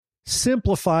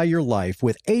Simplify your life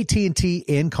with AT&T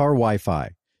in-car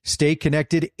Wi-Fi. Stay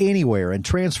connected anywhere and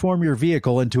transform your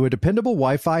vehicle into a dependable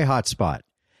Wi-Fi hotspot.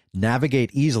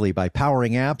 Navigate easily by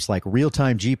powering apps like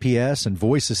real-time GPS and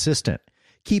voice assistant.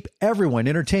 Keep everyone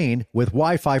entertained with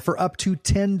Wi-Fi for up to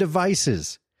 10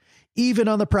 devices. Even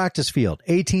on the practice field,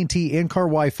 AT&T in-car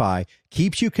Wi-Fi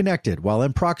keeps you connected while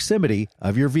in proximity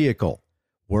of your vehicle.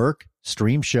 Work,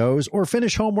 stream shows, or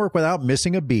finish homework without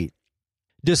missing a beat.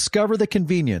 Discover the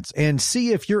convenience and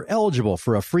see if you're eligible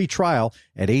for a free trial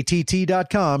at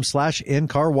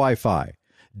att.com/in-car Wi-Fi.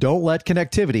 Don't let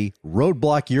connectivity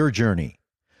roadblock your journey.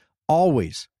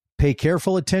 Always pay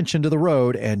careful attention to the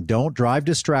road and don't drive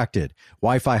distracted.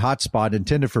 Wi-Fi hotspot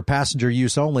intended for passenger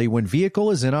use only when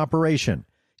vehicle is in operation.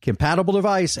 Compatible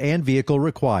device and vehicle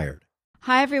required.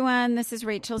 Hi, everyone. This is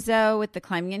Rachel Zoe with the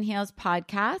Climbing in Heels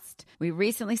podcast. We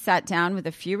recently sat down with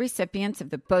a few recipients of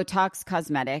the Botox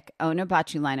Cosmetic,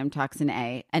 Onabotulinum Toxin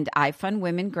A, and iFund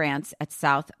Women grants at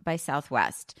South by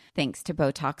Southwest, thanks to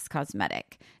Botox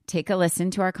Cosmetic. Take a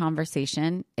listen to our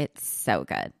conversation. It's so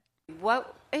good.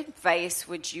 What advice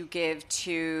would you give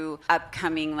to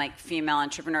upcoming female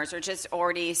entrepreneurs or just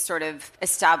already sort of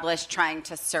established trying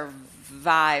to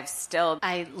survive still?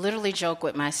 I literally joke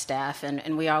with my staff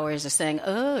and we always are saying,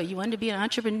 oh, you want to be an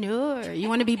entrepreneur? You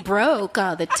want to be broke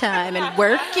all the time and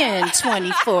working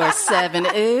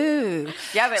 24/7. Ooh.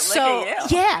 Yeah, but look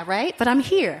at you. Yeah, right? But I'm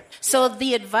here. So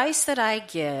the advice that I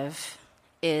give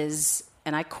is,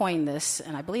 and I coined this,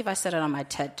 and I believe I said it on my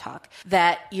TED Talk,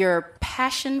 that your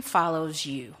passion follows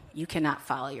you. You cannot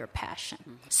follow your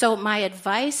passion. So my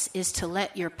advice is to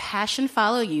let your passion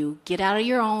follow you, get out of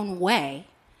your own way,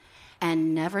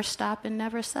 and never stop and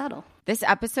never settle. This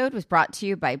episode was brought to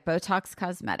you by Botox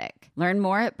Cosmetic. Learn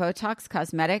more at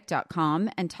BotoxCosmetic.com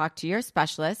and talk to your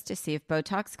specialist to see if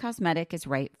Botox Cosmetic is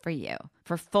right for you.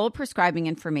 For full prescribing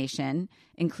information,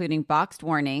 including boxed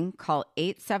warning, call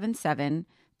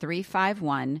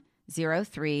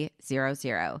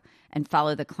 877-351-0300 and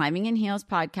follow the Climbing in Heels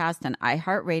podcast on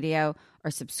iHeartRadio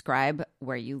or subscribe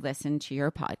where you listen to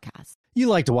your podcast. You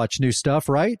like to watch new stuff,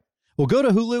 right? Well, go to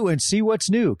Hulu and see what's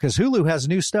new, because Hulu has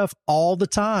new stuff all the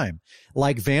time,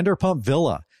 like Vanderpump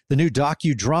Villa, the new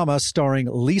docudrama starring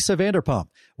Lisa Vanderpump,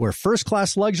 where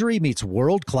first-class luxury meets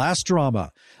world-class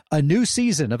drama. A new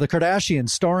season of The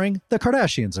Kardashians starring The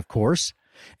Kardashians, of course.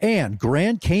 And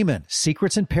Grand Cayman,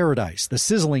 Secrets in Paradise, the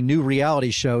sizzling new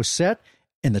reality show set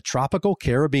in the tropical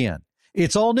Caribbean.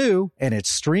 It's all new, and it's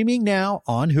streaming now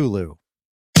on Hulu.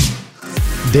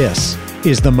 This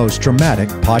is the most dramatic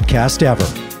podcast ever,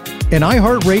 an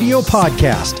iHeartRadio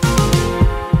podcast.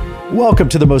 Welcome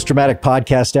to the most dramatic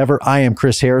podcast ever. I am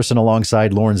Chris Harrison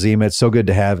alongside Lauren Zima. It's so good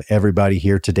to have everybody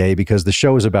here today because the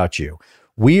show is about you.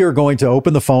 We are going to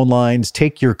open the phone lines,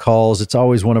 take your calls. It's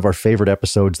always one of our favorite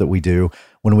episodes that we do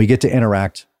when we get to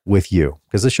interact with you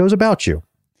because the show's about you.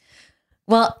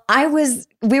 Well,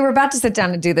 we were about to sit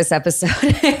down to do this episode.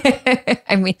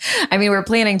 I mean, we're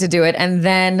planning to do it. And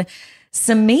then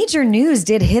some major news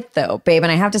did hit though, babe.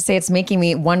 And I have to say, it's making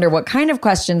me wonder what kind of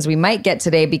questions we might get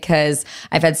today, because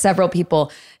I've had several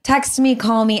people text me,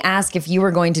 call me, ask if you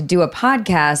were going to do a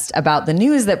podcast about the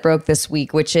news that broke this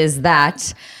week, which is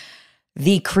that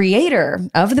the creator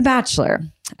of The Bachelor,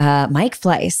 Mike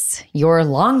Fleiss, your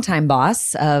longtime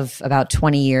boss of about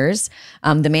 20 years,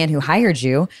 the man who hired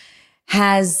you,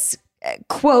 has,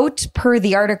 quote, per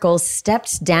the article,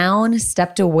 stepped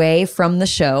away from the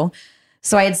show.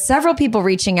 So I had several people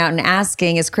reaching out and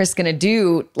asking, is Chris going to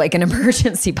do like an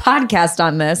emergency podcast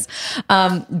on this?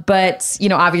 But,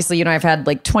 obviously, I've had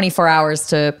like 24 hours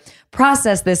to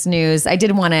process this news. I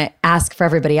did want to ask for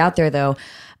everybody out there, though,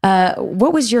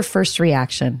 what was your first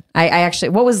reaction?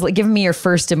 What was, give me your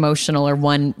first emotional or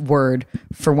one word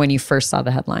for when you first saw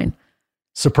the headline?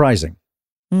 Surprising.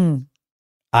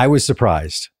 I was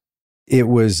surprised. It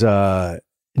was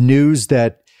news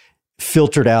that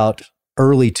filtered out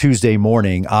early Tuesday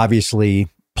morning, obviously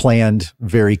planned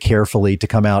very carefully to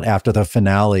come out after the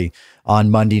finale on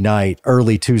Monday night.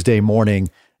 Early Tuesday morning,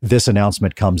 this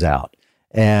announcement comes out,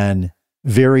 and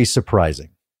very surprising,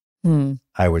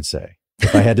 I would say,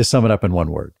 if I had to sum it up in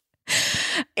one word.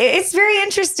 It's very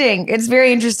interesting. It's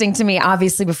very interesting to me.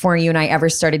 Obviously, before you and I ever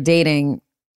started dating,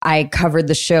 I covered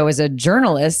the show as a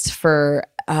journalist for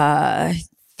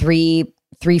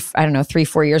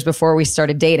 3-4 years before we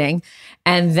started dating.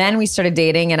 And then we started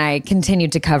dating and I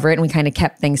continued to cover it, and we kind of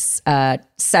kept things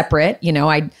separate.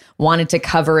 I wanted to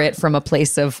cover it from a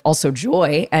place of also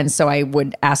joy. And so I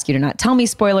would ask you to not tell me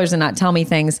spoilers and not tell me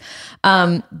things.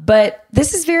 But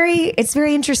this is it's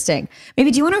very interesting.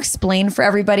 Maybe do you want to explain for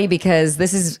everybody? Because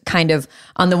this is kind of,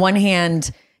 on the one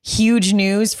hand, huge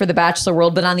news for the Bachelor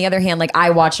world. But on the other hand, like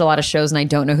I watch a lot of shows and I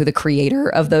don't know who the creator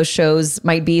of those shows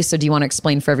might be. So do you want to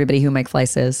explain for everybody who Mike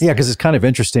Fleiss is? Yeah, because it's kind of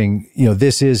interesting.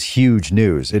 This is huge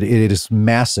news. It is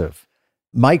massive.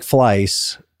 Mike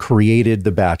Fleiss created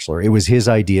The Bachelor. It was his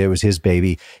idea. It was his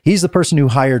baby. He's the person who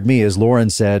hired me, as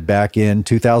Lauren said, back in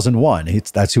 2001.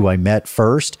 That's who I met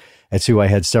first. That's who I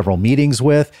had several meetings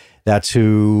with. That's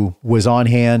who was on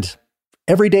hand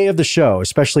every day of the show,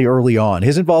 especially early on.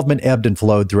 His involvement ebbed and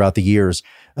flowed throughout the years,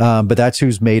 but that's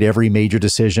who's made every major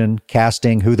decision,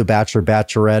 casting, who the Bachelor,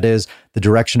 Bachelorette is, the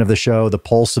direction of the show, the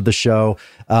pulse of the show.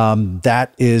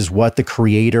 That is what the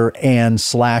creator and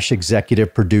 /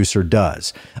 executive producer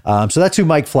does. So that's who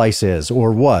Mike Fleiss is,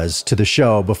 or was, to the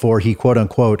show before he, quote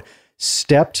unquote,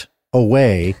 stepped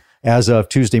away as of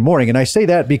Tuesday morning. And I say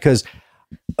that because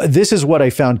this is what I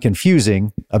found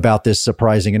confusing about this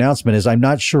surprising announcement is I'm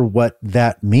not sure what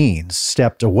that means,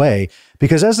 stepped away,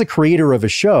 because as the creator of a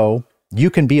show, you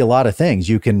can be a lot of things.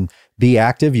 You can be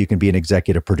active, you can be an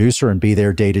executive producer and be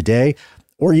there day to day,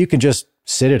 or you can just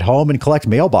sit at home and collect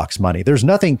mailbox money. There's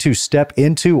nothing to step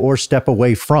into or step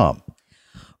away from.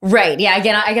 Right. Yeah.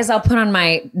 Again, I guess I'll put on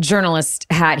my journalist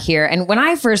hat here. And when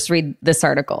I first read this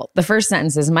article, the first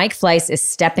sentence is Mike Fleiss is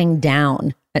stepping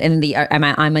down.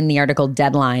 I'm in the article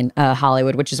Deadline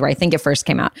Hollywood, which is where I think it first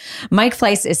came out. Mike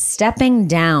Fleiss is stepping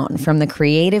down from the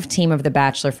creative team of the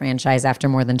Bachelor franchise after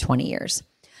more than 20 years.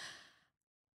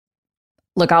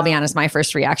 Look, I'll be honest. My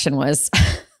first reaction was,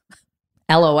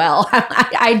 LOL.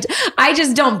 I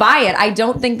just don't buy it. I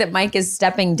don't think that Mike is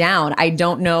stepping down. I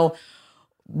don't know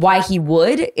why he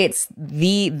would.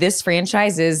 This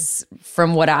franchise is,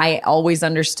 from what I always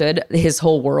understood, his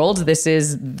whole world. This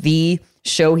is the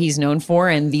show he's known for,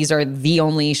 and these are the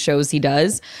only shows he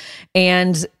does.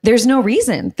 And there's no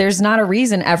reason. There's not a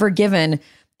reason ever given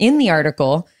in the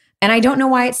article. And I don't know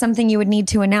why it's something you would need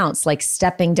to announce, like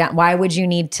stepping down. Why would you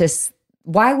need to,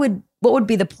 what would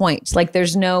be the point? Like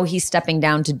there's no, he's stepping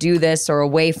down to do this or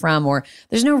away from, or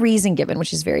there's no reason given,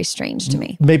 which is very strange to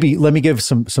me. Maybe let me give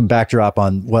some backdrop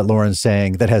on what Lauren's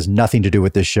saying that has nothing to do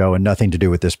with this show and nothing to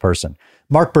do with this person.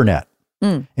 Mark Burnett,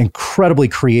 incredibly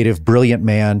creative, brilliant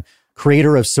man,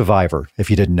 creator of Survivor, if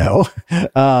you didn't know,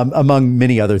 among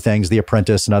many other things, The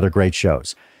Apprentice and other great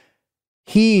shows.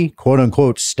 He, quote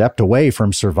unquote, stepped away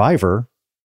from Survivor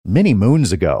many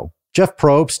moons ago. Jeff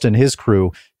Probst and his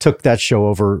crew took that show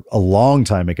over a long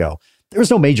time ago. There was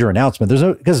no major announcement.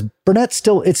 Because Burnett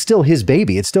it's still his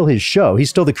baby. It's still his show. He's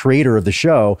still the creator of the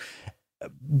show,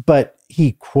 but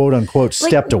he, quote unquote,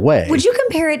 stepped away. Would you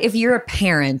compare it if you're a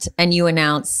parent and you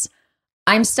announce,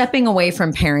 I'm stepping away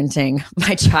from parenting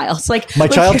my child? My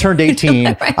child turned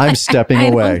 18. I'm stepping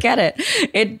away. I don't get it.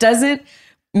 It doesn't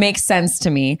make sense to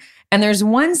me. And there's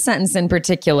one sentence in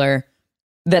particular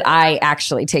that I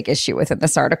actually take issue with in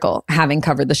this article, having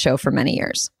covered the show for many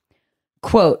years.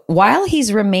 Quote, while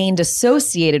he's remained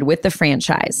associated with the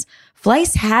franchise,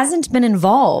 Fleiss hasn't been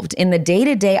involved in the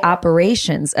day-to-day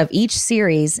operations of each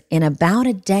series in about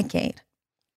a decade.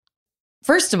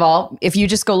 First of all, if you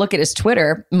just go look at his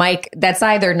Twitter, Mike, that's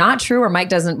either not true or Mike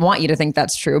doesn't want you to think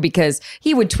that's true, because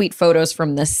he would tweet photos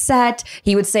from the set.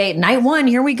 He would say, night one,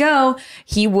 here we go.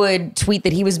 He would tweet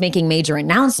that he was making major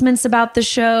announcements about the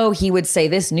show. He would say,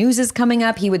 this news is coming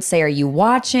up. He would say, are you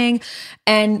watching?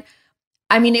 And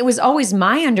I mean, it was always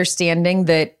my understanding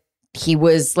that he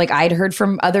was, like, I'd heard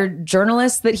from other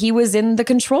journalists that he was in the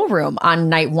control room on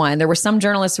night one. There were some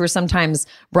journalists who were sometimes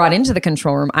brought into the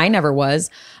control room. I never was.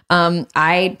 And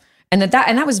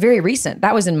that was very recent.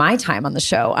 That was in my time on the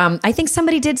show. I think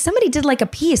somebody did like a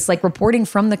piece, like reporting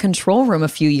from the control room a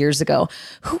few years ago.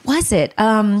 Who was it?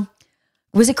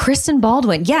 Was it Kristen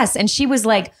Baldwin? Yes. And she was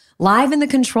like live in the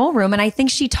control room. And I think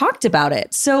she talked about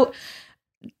it. So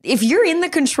if you're in the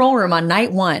control room on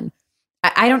night one,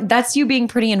 that's you being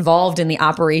pretty involved in the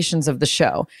operations of the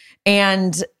show.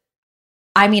 And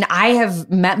I mean, I have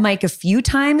met Mike a few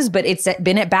times, but it's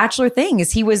been at Bachelor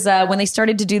things. He was, when they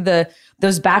started to do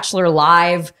those Bachelor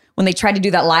Live, when they tried to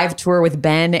do that live tour with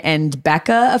Ben and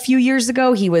Becca a few years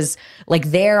ago, he was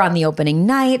like there on the opening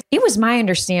night. It was my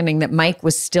understanding that Mike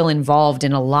was still involved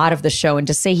in a lot of the show. And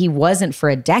to say he wasn't for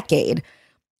a decade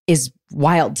is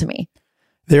wild to me.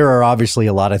 There are obviously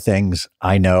a lot of things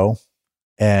I know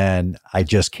and I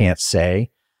just can't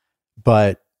say,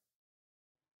 but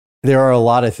there are a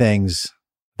lot of things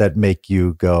that make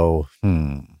you go,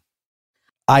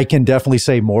 I can definitely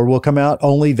say more will come out,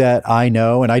 only that I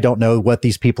know, and I don't know what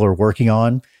these people are working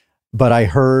on, but I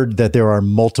heard that there are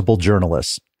multiple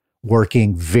journalists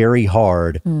working very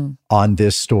hard on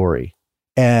this story.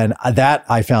 And that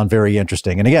I found very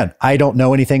interesting. And again, I don't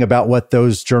know anything about what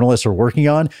those journalists are working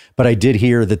on, but I did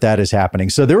hear that that is happening.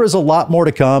 So there is a lot more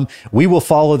to come. We will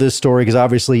follow this story because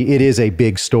obviously it is a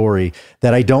big story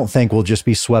that I don't think will just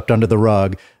be swept under the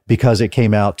rug because it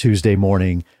came out Tuesday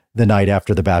morning, the night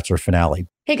after the Bachelor finale.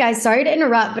 Hey guys, sorry to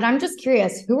interrupt, but I'm just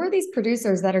curious, who are these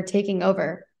producers that are taking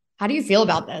over? How do you feel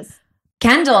about this?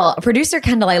 Kendall, producer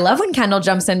Kendall. I love when Kendall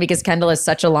jumps in because Kendall is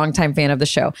such a longtime fan of the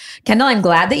show. Kendall, I'm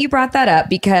glad that you brought that up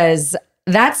because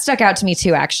that stuck out to me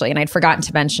too, actually, and I'd forgotten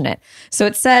to mention it. So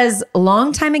it says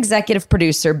longtime executive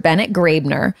producer Bennett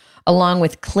Graebner, along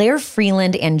with Claire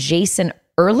Freeland and Jason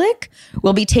Ehrlich,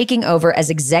 will be taking over as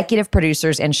executive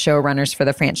producers and showrunners for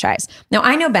the franchise. Now,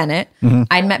 I know Bennett.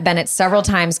 I'd met Bennett several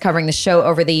times covering the show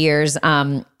over the years,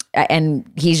 and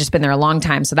he's just been there a long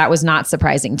time, so that was not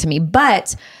surprising to me.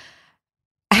 But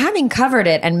having covered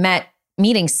it and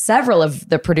meeting several of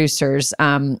the producers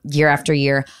year after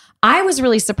year, I was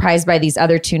really surprised by these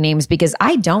other two names because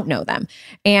I don't know them.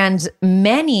 And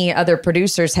many other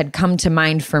producers had come to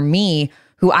mind for me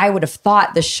who I would have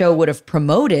thought the show would have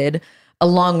promoted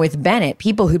along with Bennett,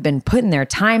 people who've been putting their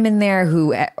time in there,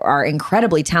 who are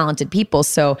incredibly talented people.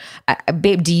 So,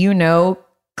 babe, do you know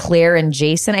Claire and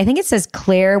Jason? I think it says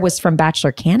Claire was from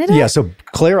Bachelor Canada. Yeah, so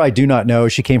Claire, I do not know.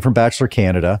 She came from Bachelor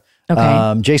Canada.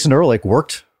 Okay. Jason Ehrlich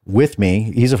worked with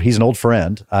me. He's an old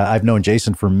friend. I've known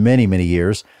Jason for many, many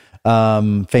years.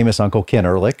 Famous Uncle Ken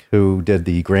Ehrlich, who did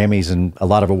the Grammys and a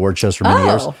lot of award shows for many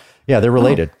years. Yeah, they're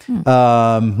related.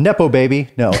 Nepo baby.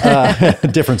 No,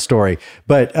 different story.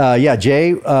 But yeah,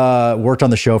 Jay worked on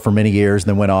the show for many years and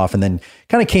then went off and then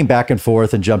kind of came back and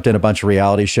forth and jumped in a bunch of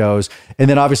reality shows. And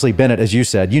then obviously Bennett, as you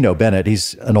said, you know Bennett,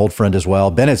 he's an old friend as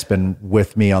well. Bennett's been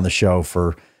with me on the show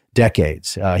for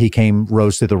decades. He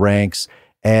rose through the ranks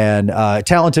and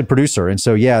talented producer. And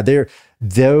so, yeah,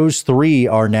 those three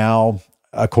are now,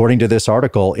 according to this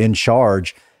article, in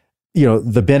charge. You know,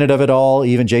 the Bennett of it all,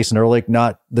 even Jason Ehrlich,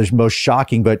 not the most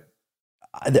shocking, but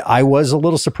I was a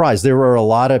little surprised. There were a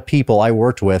lot of people I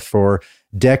worked with for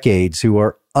decades who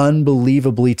are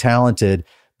unbelievably talented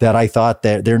that I thought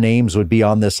that their names would be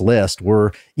on this list,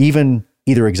 were even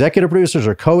either executive producers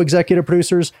or co-executive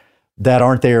producers that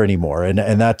aren't there anymore. And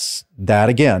that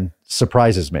again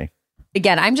surprises me.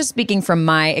 Again, I'm just speaking from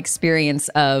my experience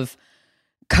of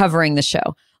covering the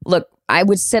show. Look, I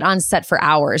would sit on set for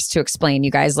hours to explain,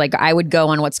 you guys. Like, I would go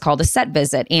on what's called a set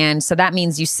visit. And so that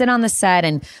means you sit on the set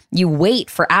and you wait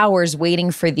for hours waiting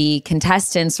for the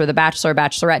contestants or the bachelor or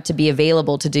bachelorette to be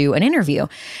available to do an interview.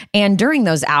 And during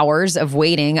those hours of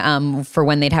waiting for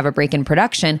when they'd have a break in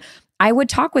production, I would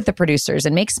talk with the producers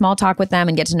and make small talk with them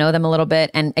and get to know them a little bit.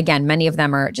 And again, many of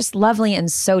them are just lovely and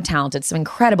so talented. Some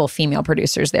incredible female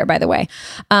producers there, by the way.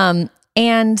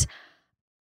 And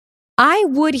I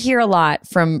would hear a lot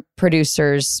from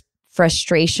producers,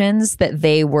 frustrations that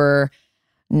they were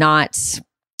not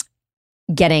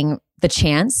getting the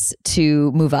chance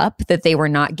to move up, that they were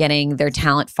not getting their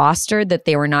talent fostered, that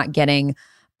they were not getting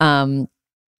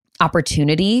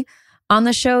opportunity on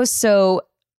the show. So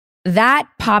that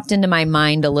popped into my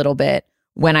mind a little bit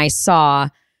when I saw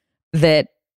that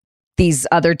these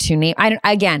other two names.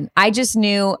 I just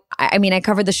knew, I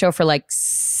covered the show for like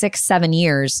 6-7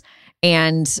 years,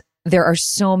 and there are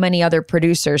so many other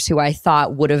producers who I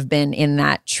thought would have been in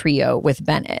that trio with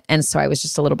Bennett. And so I was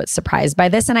just a little bit surprised by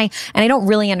this. And I don't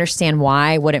really understand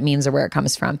why, what it means or where it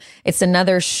comes from. It's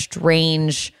another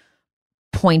strange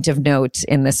point of note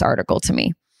in this article to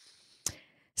me.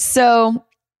 So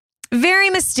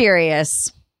very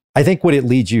mysterious. I think what it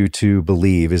leads you to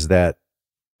believe is that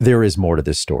there is more to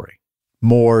this story,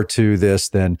 more to this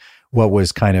than what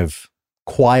was kind of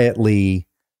quietly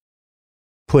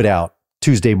put out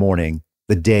Tuesday morning,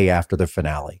 the day after the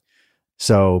finale.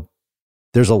 So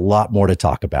there's a lot more to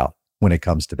talk about when it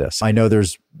comes to this. I know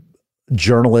there's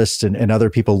journalists and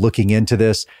other people looking into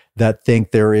this that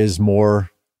think there is more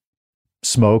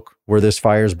smoke where this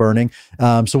fire is burning.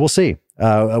 So we'll see.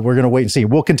 We're going to wait and see.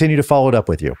 We'll continue to follow it up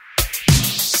with you.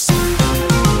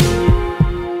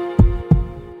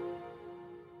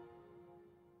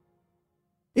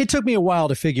 It took me a while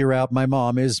to figure out my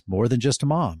mom is more than just a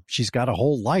mom. She's got a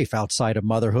whole life outside of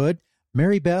motherhood.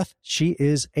 Mary Beth, she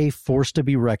is a force to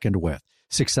be reckoned with.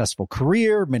 Successful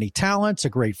career, many talents, a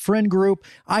great friend group.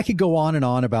 I could go on and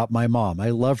on about my mom. I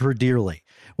love her dearly.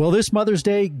 Well, this Mother's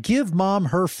Day, give mom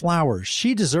her flowers.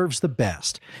 She deserves the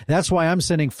best. That's why I'm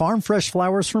sending farm fresh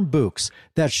flowers from Bouqs.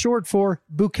 That's short for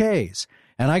bouquets.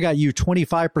 And I got you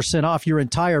 25% off your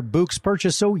entire Bouqs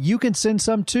purchase so you can send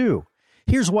some too.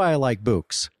 Here's why I like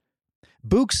Bouqs.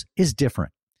 Bouqs is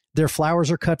different. Their flowers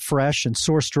are cut fresh and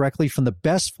sourced directly from the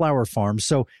best flower farms,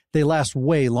 so they last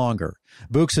way longer.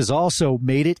 Bouqs has also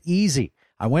made it easy.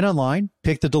 I went online,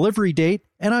 picked the delivery date,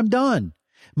 and I'm done.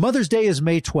 Mother's Day is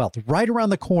May 12th, right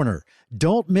around the corner.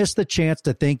 Don't miss the chance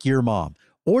to thank your mom.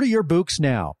 Order your Bouqs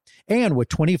now. And with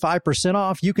 25%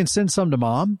 off, you can send some to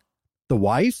mom, the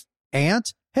wife,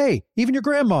 aunt, hey, even your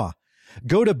grandma.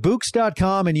 Go to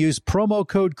Bouqs.com and use promo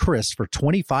code Chris for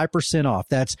 25% off.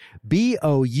 That's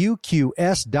BOUQS.com,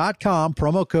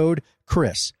 promo code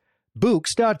Chris.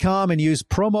 Bouqs.com and use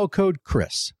promo code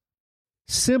Chris.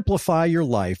 Simplify your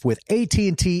life with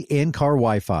AT&T in-car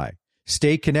Wi-Fi.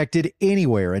 Stay connected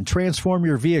anywhere and transform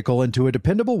your vehicle into a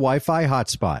dependable Wi-Fi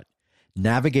hotspot.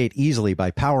 Navigate easily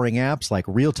by powering apps like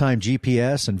real-time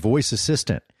GPS and voice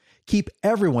assistant. Keep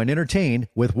everyone entertained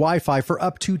with Wi-Fi for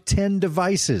up to 10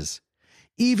 devices.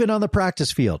 Even on the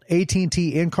practice field,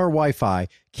 AT&T in-car Wi-Fi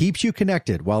keeps you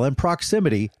connected while in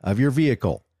proximity of your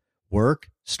vehicle. Work,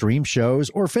 stream shows,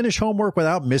 or finish homework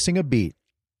without missing a beat.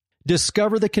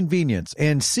 Discover the convenience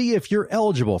and see if you're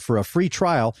eligible for a free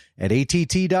trial at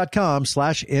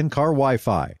att.com/in-car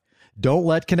Wi-Fi. Don't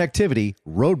let connectivity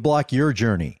roadblock your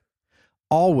journey.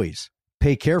 Always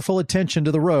pay careful attention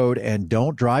to the road and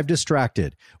don't drive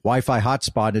distracted. Wi-Fi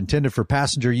hotspot intended for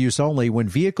passenger use only when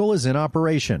vehicle is in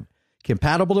operation.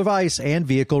 Compatible device and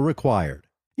vehicle required.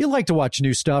 You like to watch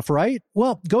new stuff, right?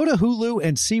 Well, go to Hulu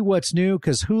and see what's new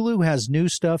because Hulu has new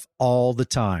stuff all the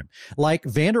time. Like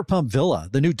Vanderpump Villa,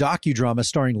 the new docudrama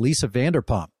starring Lisa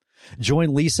Vanderpump.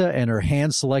 Join Lisa and her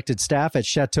hand-selected staff at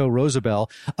Chateau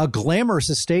Rosabelle, a glamorous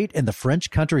estate in the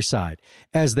French countryside,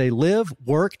 as they live,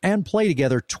 work, and play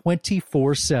together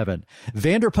 24/7.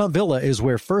 Vanderpump Villa is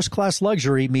where first-class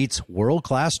luxury meets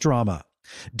world-class drama.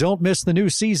 Don't miss the new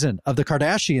season of The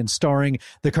Kardashians, starring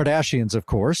The Kardashians, of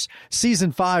course.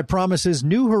 Season 5 promises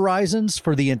new horizons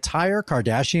for the entire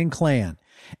Kardashian clan.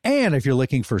 And if you're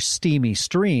looking for steamy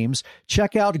streams,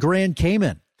 check out Grand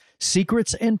Cayman.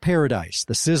 Secrets in Paradise,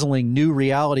 the sizzling new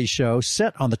reality show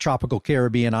set on the tropical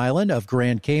Caribbean island of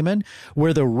Grand Cayman,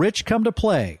 where the rich come to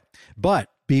play. But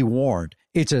be warned,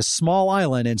 it's a small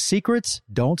island and secrets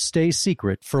don't stay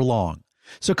secret for long.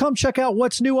 So come check out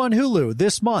what's new on Hulu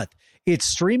this month. It's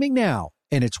streaming now,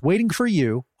 and it's waiting for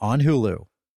you on Hulu.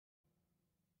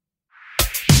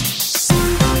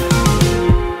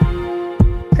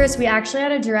 Chris, we actually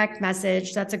had a direct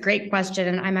message. That's a great question,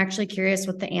 and I'm actually curious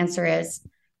what the answer is.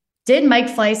 Did Mike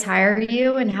Fleiss hire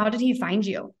you, and how did he find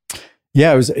you?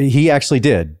 Yeah, he actually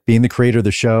did. Being the creator of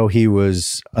the show, he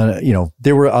was,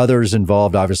 there were others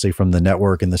involved, obviously, from the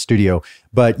network and the studio.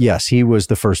 But yes, he was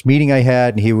the first meeting I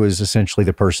had, and he was essentially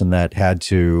the person that had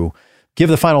to give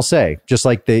the final say, just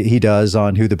like he does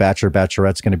on who the Bachelor,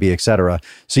 Bachelorette's going to be, et cetera.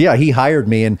 So yeah, he hired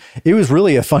me, and it was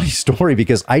really a funny story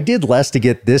because I did less to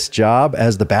get this job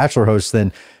as the Bachelor host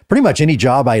than pretty much any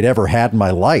job I'd ever had in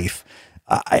my life.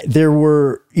 There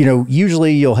were,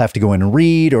 usually you'll have to go in and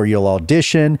read or you'll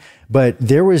audition, but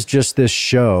there was just this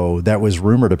show that was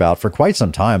rumored about for quite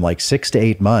some time, like 6 to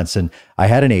 8 months. And I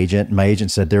had an agent, and my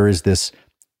agent said, there is this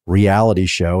reality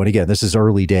show. And again, this is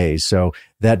early days, so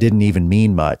that didn't even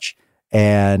mean much.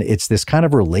 And it's this kind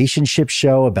of relationship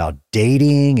show about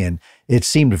dating. And it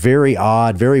seemed very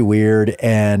odd, very weird.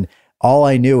 And all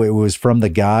I knew, it was from the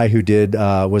guy who did,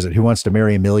 Who Wants to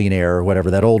Marry a Millionaire or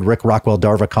whatever, that old Rick Rockwell,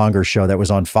 Darva Conger show that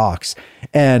was on Fox.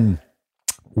 And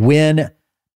when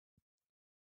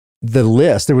the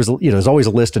list, there's always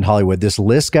a list in Hollywood. This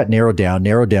list got narrowed down.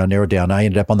 I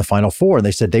ended up on the final 4, and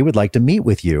they said they would like to meet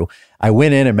with you. I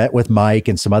went in and met with Mike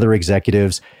and some other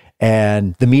executives,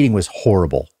 and the meeting was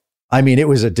horrible. I mean, it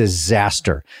was a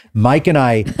disaster. Mike and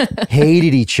I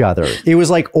hated each other. It was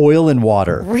like oil and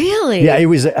water. Really? Yeah, it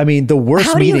was, the worst meeting.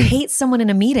 How do you hate someone in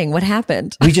a meeting? What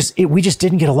happened? We just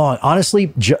didn't get along.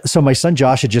 Honestly, so my son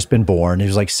Josh had just been born. He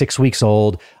was like 6 weeks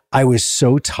old. I was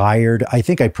so tired. I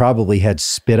think I probably had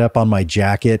spit up on my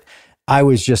jacket. I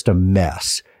was just a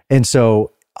mess. And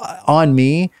so on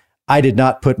me, I did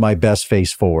not put my best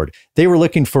face forward. They were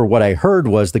looking for what I heard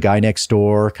was the guy next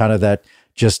door, kind of that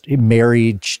just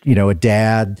married, a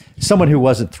dad, someone who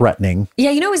wasn't threatening.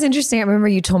 Yeah, it was interesting. I remember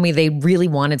you told me they really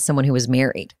wanted someone who was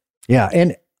married. Yeah,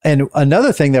 and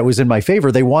another thing that was in my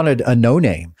favor, they wanted a no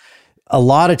name. A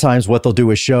lot of times what they'll do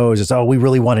with shows is, we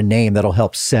really want a name that'll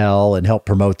help sell and help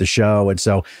promote the show. And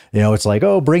so, it's like,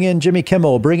 bring in Jimmy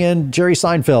Kimmel, bring in Jerry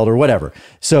Seinfeld or whatever.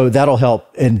 So that'll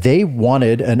help. And they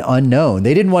wanted an unknown.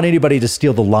 They didn't want anybody to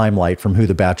steal the limelight from who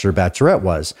the Bachelor, Bachelorette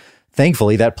was.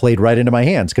 Thankfully, that played right into my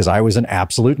hands because I was an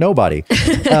absolute nobody.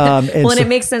 And it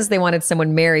makes sense they wanted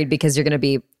someone married because you're going to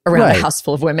be around Right. a house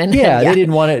full of women. Yeah, they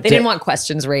didn't want it. They didn't want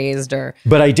questions raised or.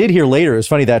 But I did hear later, it was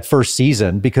funny that first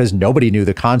season because nobody knew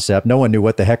the concept. No one knew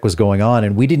what the heck was going on.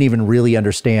 And we didn't even really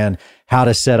understand how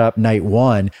to set up night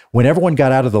one. When everyone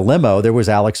got out of the limo, there was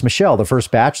Alex Michel, the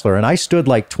first bachelor, and I stood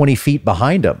like 20 feet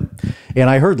behind him. And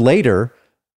I heard later,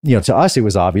 to us, it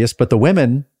was obvious, but the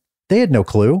women, they had no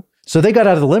clue. So they got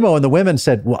out of the limo and the women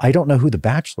said, well, I don't know who the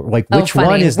bachelor, like which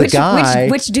one is the guy?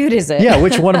 Which dude is it? Yeah,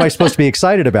 which one am I supposed to be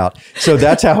excited about? So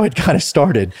that's how it kind of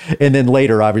started. And then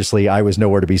later, obviously, I was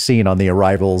nowhere to be seen on the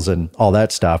arrivals and all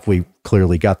that stuff. We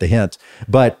clearly got the hint.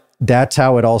 But that's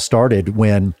how it all started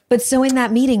when... But so in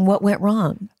that meeting, what went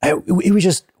wrong? It was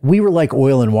just, we were like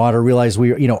oil and water, realized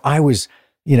we were, I was,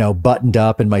 buttoned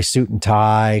up in my suit and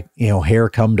tie, hair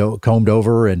combed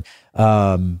over and,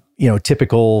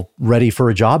 typical ready for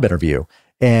a job interview.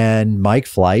 And Mike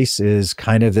Fleiss is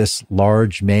kind of this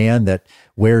large man that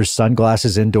wears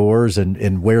sunglasses indoors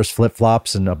and wears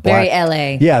flip-flops and a black... Very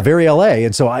LA. Yeah, very LA.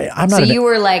 And so I'm not... So you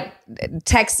were like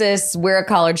Texas, wear a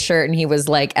collared shirt, and he was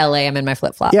like LA, I'm in my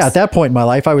flip-flops. Yeah, at that point in my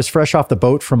life, I was fresh off the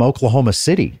boat from Oklahoma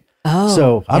City. Oh,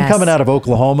 so I'm yes. coming out of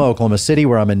Oklahoma City,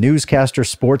 where I'm a newscaster,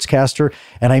 sportscaster,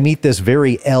 and I meet this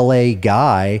very LA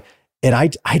guy. And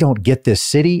I don't get this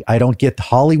city. I don't get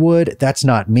Hollywood. That's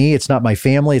not me. It's not my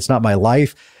family. It's not my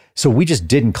life. So we just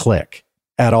didn't click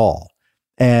at all.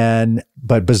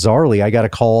 But bizarrely, I got a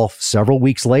call several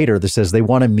weeks later that says they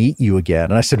want to meet you again.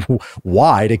 And I said,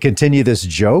 why? To continue this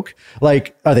joke?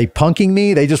 Like, are they punking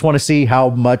me? They just want to see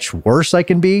how much worse I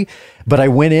can be. But I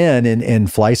went in and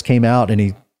Fleiss came out and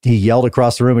he yelled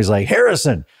across the room. He's like,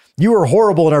 Harrison, you were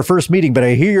horrible in our first meeting, but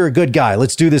I hear you're a good guy.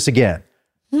 Let's do this again.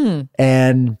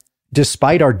 And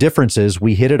despite our differences,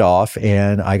 we hit it off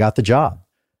and I got the job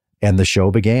and the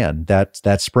show began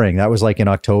that spring. That was like in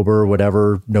October,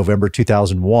 November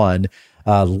 2001,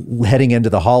 heading into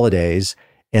the holidays.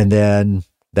 And then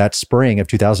that spring of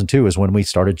 2002 is when we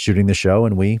started shooting the show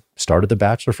and we started the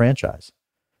Bachelor franchise.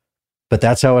 But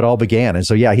that's how it all began. And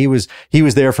so, yeah, he was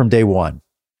there from day one.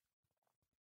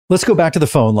 Let's go back to the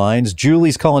phone lines.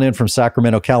 Julie's calling in from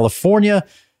Sacramento, California.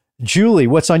 Julie,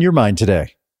 what's on your mind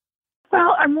today?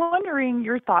 Well, I'm wondering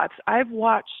your thoughts. I've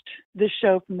watched this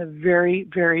show from the very,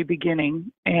 very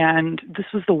beginning, and this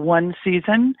was the one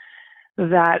season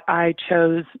that I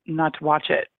chose not to watch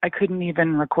it. I couldn't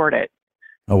even record it.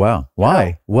 Oh, wow.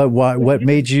 Why? What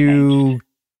made you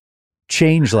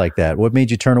change like that? What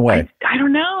made you turn away? I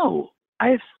don't know.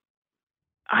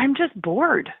 I'm just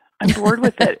bored. I'm bored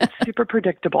with it. It's super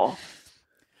predictable.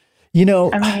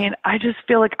 I just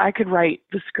feel like I could write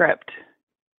the script.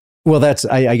 Well, that's,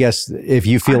 I guess, if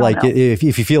you feel like if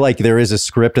you feel like there is a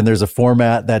script and there's a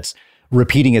format that's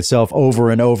repeating itself over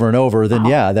and over and over, then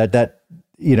yeah, that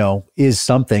is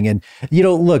something. And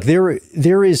look,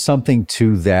 there is something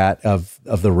to that of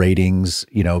the ratings,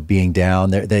 being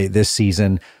down. This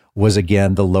season was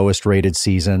again the lowest rated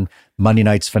season. Monday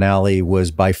night's finale was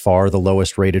by far the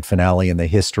lowest rated finale in the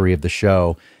history of the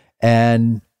show,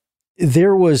 and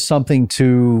there was something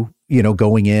to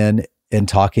going in and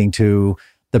talking to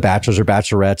the bachelors or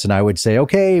bachelorettes, and I would say,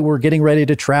 okay, we're getting ready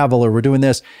to travel or we're doing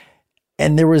this.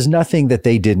 And there was nothing that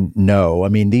they didn't know. I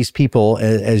mean, these people,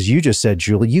 as you just said,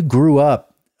 Julie, you grew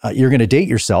up, you're going to date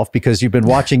yourself because you've been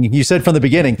watching, you said from the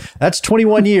beginning, that's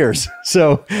 21 years.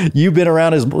 So you've been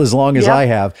around as long as I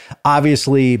have.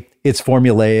 Obviously, it's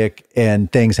formulaic and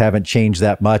things haven't changed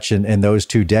that much in those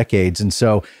 2 decades. And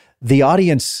so the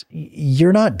audience,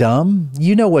 you're not dumb.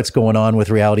 You know what's going on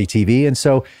with reality TV. And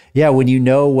so, yeah, when you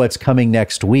know what's coming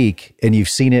next week and you've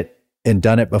seen it and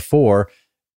done it before,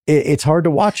 it's hard to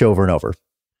watch over and over.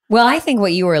 Well, I think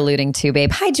what you were alluding to,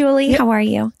 babe. Hi, Julie. Yep. How are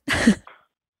you?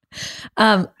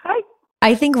 Hi.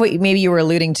 I think what maybe you were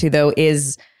alluding to, though,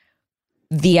 is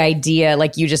the idea,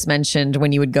 like you just mentioned,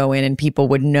 when you would go in and people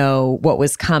would know what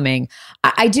was coming.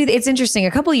 I do. It's interesting.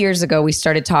 A couple of years ago, we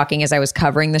started talking as I was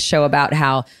covering the show about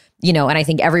how, and I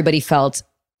think everybody felt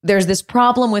there's this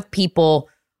problem with people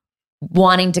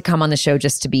wanting to come on the show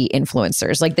just to be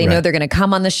influencers. Like they know they're going to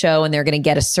come on the show and they're going to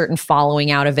get a certain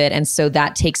following out of it. And so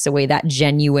that takes away that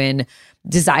genuine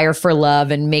desire for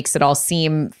love and makes it all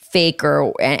seem fake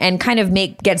and kind of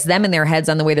gets them in their heads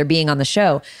on the way they're being on the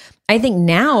show. I think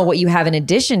now what you have in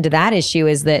addition to that issue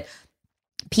is that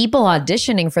people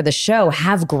auditioning for the show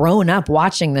have grown up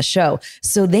watching the show.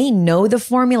 So they know the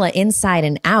formula inside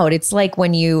and out. It's like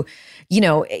when you've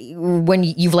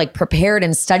like prepared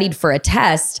and studied for a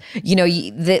test,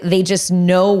 they just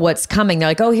know what's coming. They're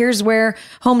like, oh, here's where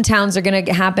hometowns are going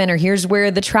to happen, or here's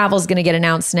where the travel's going to get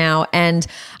announced now. And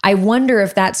I wonder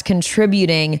if that's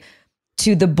contributing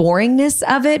to the boringness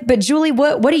of it. But Julie,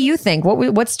 what do you think?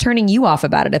 What's turning you off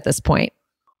about it at this point?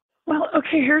 Well, okay.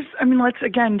 Okay, let's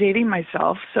again, dating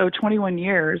myself. So 21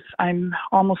 years, I'm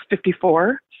almost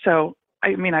 54. So,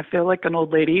 I feel like an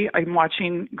old lady. I'm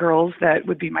watching girls that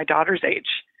would be my daughter's age.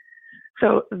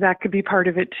 So that could be part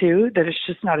of it too, that it's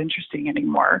just not interesting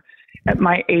anymore at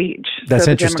my age. That's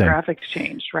so interesting. The demographics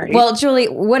changed, right? Well, Julie,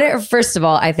 first of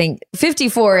all, I think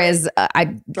 54 is,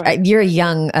 you're a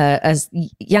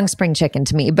young spring chicken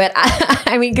to me. But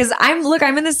because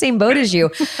I'm in the same boat as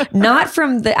you, not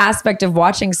from the aspect of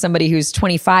watching somebody who's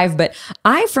 25, but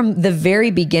from the very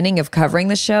beginning of covering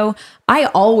the show, I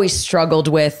always struggled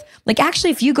with,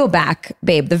 actually, if you go back,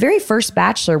 babe, the very first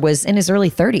Bachelor was in his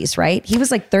early 30s, right? He was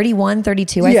 31,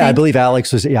 32, I think. I believe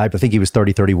Alex was, I think he was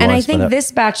 30, 31. And I think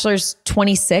this Bachelor's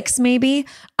 26, maybe.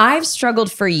 I've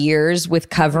struggled for years with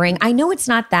covering. I know it's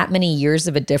not that many years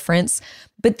of a difference,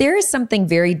 but there is something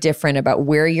very different about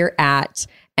where you're at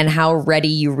and how ready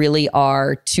you really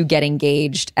are to get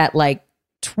engaged at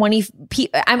 20.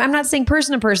 I'm not saying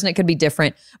person to person, it could be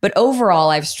different, but overall,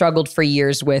 I've struggled for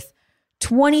years with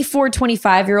 24,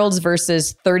 25-year-olds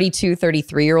versus 32,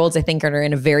 33-year-olds, I think are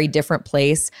in a very different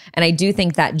place. And I do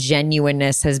think that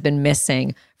genuineness has been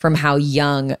missing from how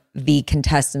young the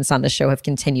contestants on the show have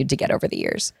continued to get over the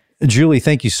years. Julie,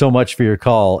 thank you so much for your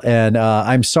call. And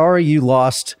I'm sorry you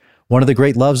lost one of the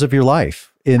great loves of your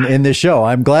life in this show.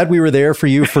 I'm glad we were there for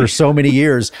you for so many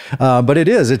years. But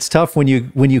it's tough when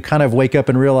you kind of wake up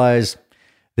and realize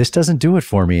this doesn't do it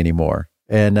for me anymore.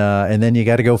 And then you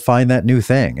got to go find that new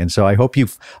thing. And so I hope you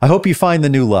find the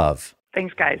new love.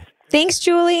 Thanks, guys. Thanks,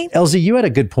 Julie. Elsie, you had a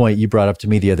good point you brought up to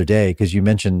me the other day because you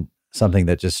mentioned something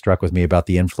that just struck with me about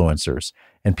the influencers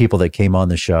and people that came on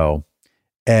the show.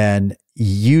 And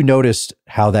you noticed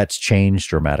how that's changed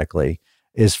dramatically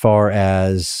as far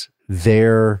as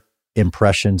their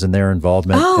impressions and their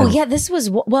involvement. This was,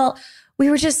 we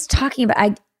were just talking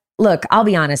about, look, I'll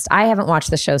be honest, I haven't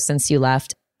watched the show since you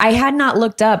left. I had not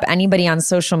looked up anybody on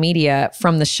social media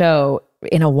from the show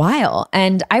in a while.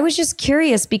 And I was just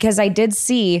curious because I did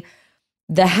see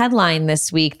the headline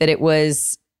this week that it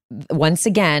was, once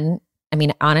again,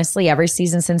 honestly, every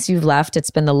season since you've left, it's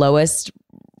been the lowest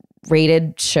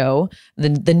rated show,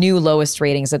 the new lowest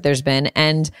ratings that there's been.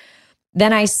 And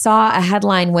then I saw a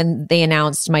headline when they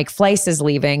announced Mike Fleiss is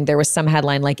leaving. There was some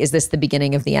headline is this the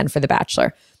beginning of the end for The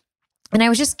Bachelor? And I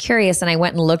was just curious, and I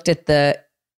went and looked at the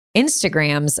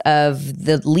Instagrams of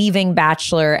the leaving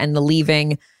Bachelor and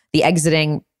the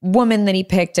exiting woman that he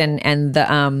picked and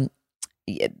the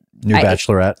new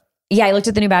Bachelorette. I looked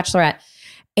at the new Bachelorette,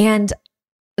 and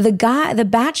the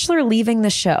Bachelor leaving the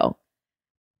show,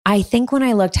 I think when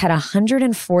I looked, had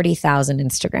 140,000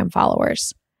 Instagram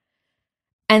followers.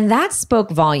 And that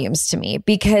spoke volumes to me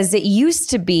because it used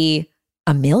to be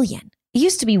 1 million. It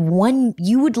used to be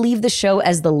you would leave the show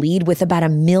as the lead with about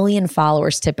 1 million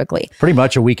followers typically. Pretty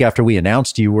much a week after we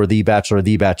announced you were the Bachelor,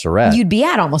 the Bachelorette. You'd be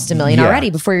at almost 1 million already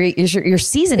before your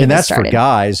season even started. And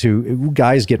that's for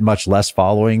guys get much less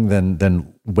following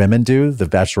than women do. The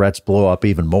Bachelorettes blow up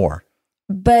even more.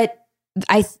 But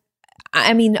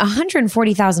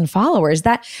 140,000 followers.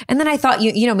 And then I thought,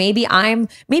 maybe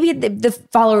the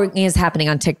following is happening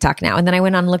on TikTok now. And then I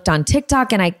went on and looked on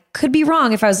TikTok, and I could be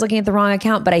wrong if I was looking at the wrong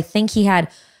account, but I think he had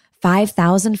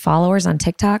 5,000 followers on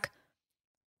TikTok.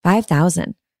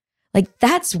 5,000.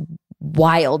 That's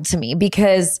wild to me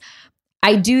because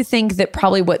I do think that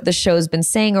probably what the show's been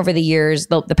saying over the years,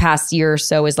 the past year or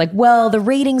so is the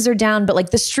ratings are down, but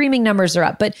the streaming numbers are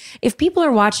up. But if people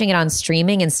are watching it on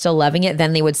streaming and still loving it,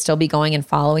 then they would still be going and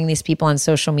following these people on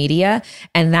social media.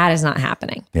 And that is not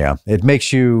happening. Yeah. It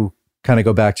makes you kind of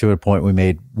go back to a point we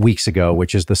made weeks ago,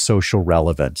 which is the social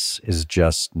relevance is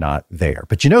just not there.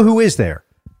 But you know who is there?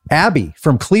 Abby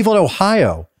from Cleveland,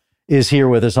 Ohio is here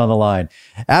with us on the line.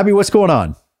 Abby, what's going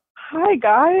on? Hi,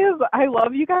 guys. I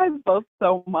love you guys both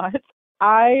so much.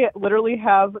 I literally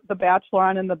have The Bachelor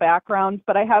on in the background,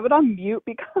 but I have it on mute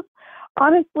because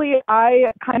honestly,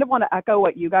 I kind of want to echo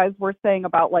what you guys were saying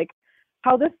about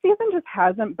how this season just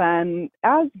hasn't been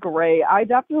as great. I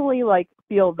definitely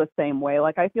feel the same way.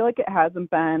 I feel like it hasn't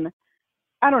been,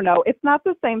 I don't know. It's not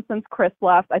the same since Chris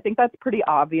left. I think that's pretty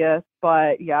obvious,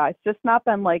 but yeah, it's just not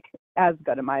been as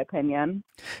good in my opinion.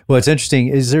 Well, it's interesting.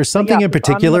 Is there something in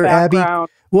particular, Abby?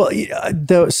 Well,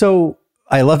 so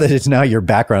I love that it's now your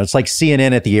background. It's like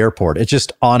CNN at the airport. It's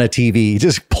just on a TV,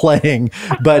 just playing.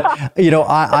 But,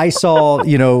 I saw,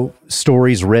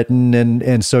 stories written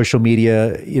and social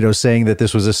media, saying that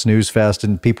this was a snooze fest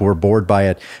and people were bored by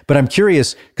it. But I'm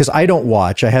curious because I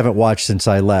haven't watched since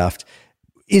I left.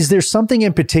 Is there something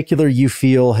in particular you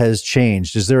feel has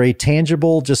changed? Is there a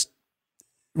tangible just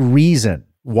reason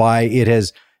why it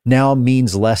has now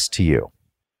means less to you?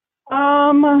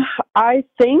 I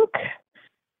think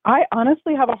I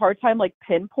honestly have a hard time like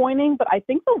pinpointing, but I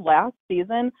think the last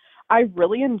season I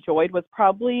really enjoyed was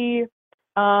probably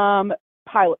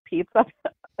Pilot Pete's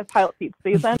Pilot Pete's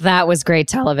season. That was great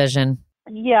television.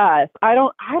 Yes. I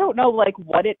don't know like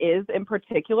what it is in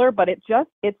particular, but it's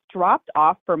dropped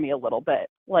off for me a little bit.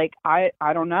 Like I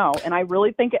don't know. And I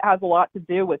really think it has a lot to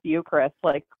do with you, Chris,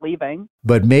 like leaving.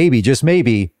 But maybe, just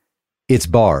maybe, it's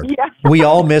Barb. Yeah. We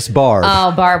all miss Barb.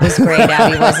 Oh, Barb was great,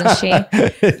 Abby, wasn't she?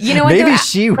 You know what? Maybe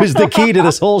she was the key to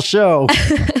this whole show.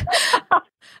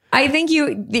 I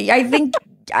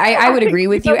would agree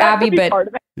with you, Abby, but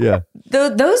yeah,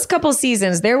 those couple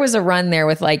seasons, there was a run there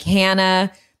with like Hannah,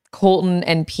 Colton,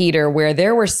 and Peter where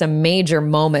there were some major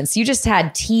moments. You just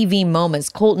had TV moments.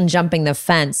 Colton jumping the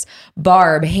fence,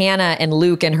 Barb, Hannah, and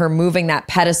Luke, and her moving that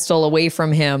pedestal away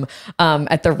from him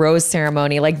at the rose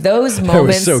ceremony. Like those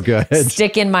moments so good.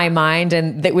 Stick in my mind,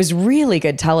 and it was really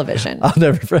good television.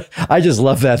 I just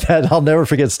love that. I'll never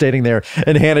forget standing there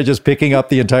and Hannah just picking up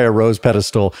the entire rose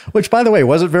pedestal, which by the way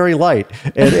wasn't very light,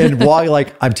 and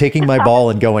like I'm taking my ball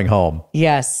and going home.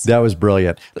 Yes, that was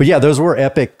brilliant. But yeah, those were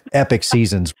epic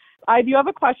seasons. I do have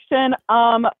a question.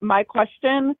 My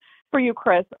question for you,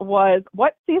 Chris, was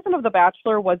what season of The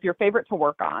Bachelor was your favorite to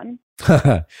work on?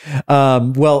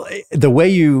 Well, the way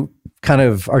you kind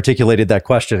of articulated that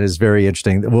question is very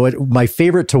interesting. What my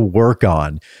favorite to work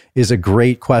on is a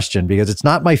great question because it's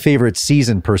not my favorite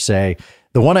season per se.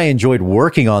 The one I enjoyed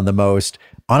working on the most,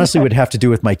 honestly, would have to do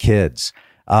with my kids.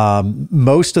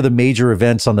 Most of the major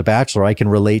events on The Bachelor, I can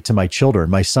relate to my children.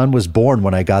 My son was born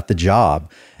when I got the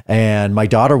job. And my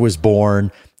daughter was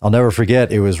born, I'll never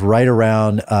forget, it was right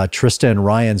around Trista and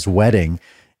Ryan's wedding,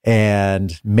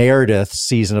 and Meredith's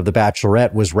season of The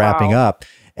Bachelorette was wrapping up.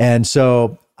 And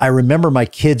so I remember my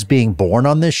kids being born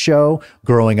on this show,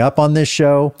 growing up on this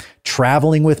show,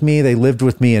 traveling with me. They lived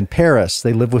with me in Paris.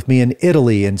 They lived with me in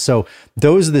Italy. And so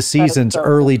those are the seasons,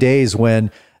 early days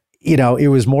when, you know, it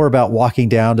was more about walking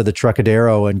down to the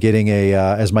Trocadero and getting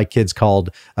as my kids called,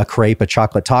 a crepe, a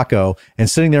chocolate taco, and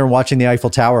sitting there and watching the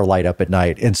Eiffel Tower light up at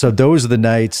night. And so those are the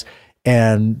nights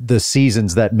and the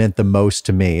seasons that meant the most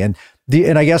to me. And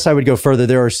I guess I would go further.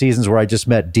 There are seasons where I just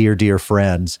met dear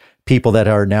friends, people that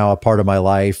are now a part of my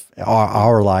life,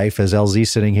 our life, as LZ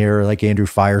sitting here, like Andrew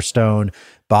Firestone,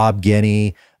 Bob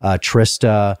Guinea,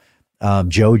 Trista,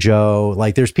 Jojo.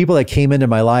 Like there's people that came into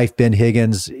my life, Ben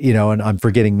Higgins, you know, and I'm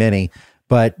forgetting many,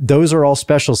 but those are all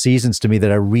special seasons to me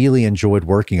that I really enjoyed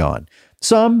working on.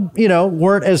 Some, you know,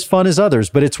 weren't as fun as others,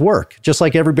 but it's work. Just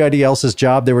like everybody else's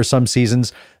job, there were some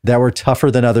seasons that were tougher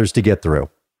than others to get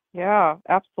through. Yeah,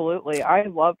 absolutely. I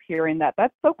love hearing that.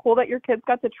 That's so cool that your kids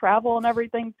got to travel and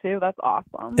everything too. That's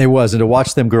awesome. It was. And to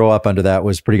watch them grow up under that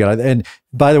was pretty good. And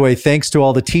by the way, thanks to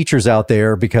all the teachers out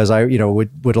there, because I, you know,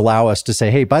 would allow us to say,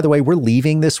 hey, by the way, we're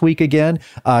leaving this week again.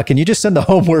 Can you just send the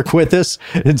homework with us?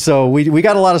 And so we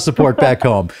got a lot of support back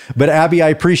home. But Abby, I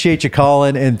appreciate you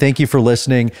calling and thank you for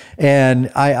listening. And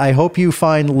I hope you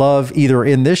find love either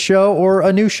in this show or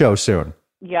a new show soon.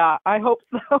 Yeah, I hope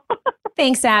so.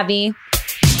 Thanks, Abby.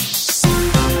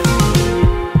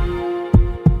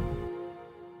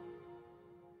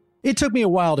 It took me a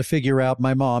while to figure out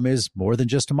my mom is more than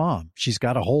just a mom. She's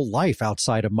got a whole life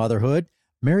outside of motherhood.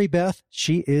 Mary Beth,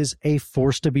 she is a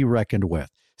force to be reckoned with.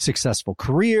 Successful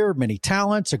career, many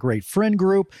talents, a great friend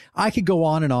group. I could go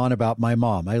on and on about my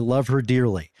mom. I love her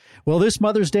dearly. Well, this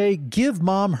Mother's Day, give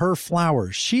mom her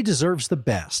flowers. She deserves the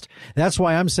best. That's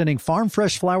why I'm sending farm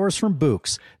fresh flowers from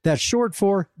Bouqs. That's short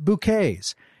for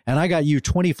bouquets. And I got you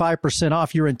 25%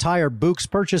 off your entire Bouqs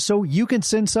purchase so you can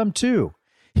send some too.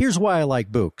 Here's why I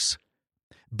like Bouqs.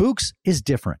 Bouqs is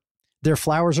different. Their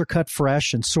flowers are cut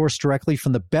fresh and sourced directly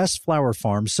from the best flower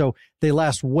farms, so they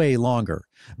last way longer.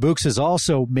 Bouqs has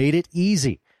also made it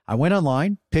easy. I went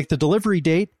online, picked the delivery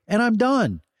date, and I'm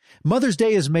done. Mother's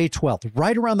Day is May 12th,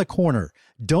 right around the corner.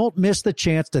 Don't miss the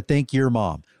chance to thank your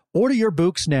mom. Order your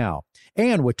Bouqs now.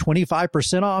 And with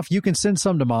 25% off, you can send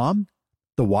some to mom,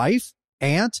 the wife,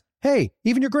 aunt, hey,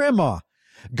 even your grandma.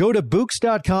 Go to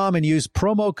Bouqs.com and use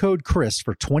promo code Chris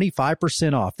for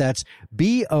 25% off. That's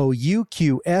BOUQS.com,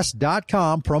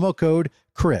 promo code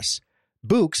Chris.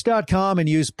 Bouqs.com and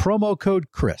use promo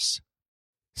code Chris.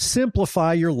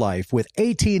 Simplify your life with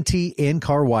AT&T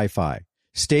in-car Wi-Fi.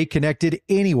 Stay connected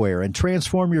anywhere and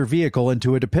transform your vehicle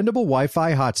into a dependable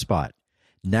Wi-Fi hotspot.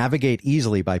 Navigate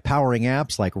easily by powering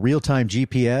apps like real-time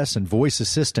GPS and voice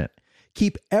assistant.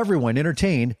 Keep everyone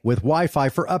entertained with Wi-Fi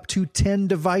for up to 10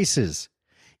 devices.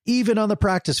 Even on the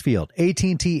practice field,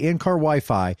 AT&T in-car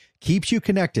Wi-Fi keeps you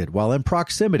connected while in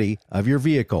proximity of your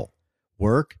vehicle.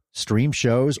 Work, stream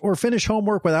shows, or finish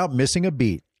homework without missing a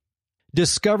beat.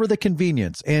 Discover the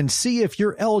convenience and see if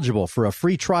you're eligible for a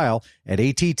free trial at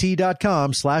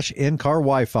att.com/in-car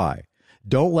Wi-Fi.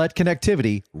 Don't let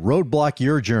connectivity roadblock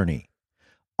your journey.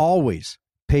 Always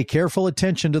pay careful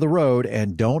attention to the road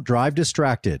and don't drive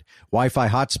distracted. Wi-Fi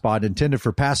hotspot intended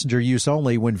for passenger use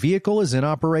only when vehicle is in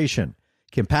operation.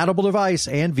 Compatible device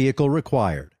and vehicle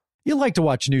required. You like to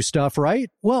watch new stuff,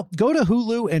 right? Well, go to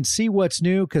Hulu and see what's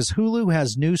new, because Hulu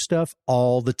has new stuff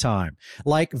all the time.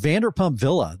 Like Vanderpump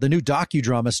Villa, the new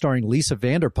docudrama starring Lisa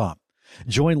Vanderpump.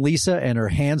 Join Lisa and her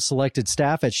hand-selected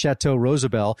staff at Chateau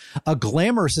Rosabelle, a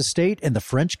glamorous estate in the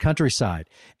French countryside,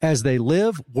 as they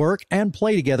live, work, and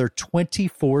play together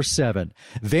 24/7.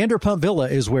 Vanderpump Villa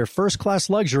is where first-class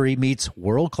luxury meets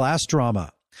world-class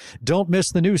drama. Don't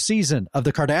miss the new season of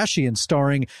The Kardashians,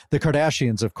 starring The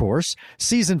Kardashians, of course.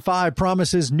 Season 5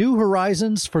 promises new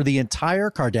horizons for the entire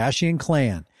Kardashian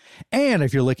clan. And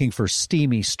if you're looking for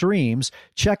steamy streams,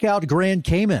 check out Grand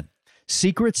Cayman.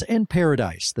 Secrets in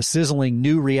Paradise, the sizzling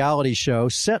new reality show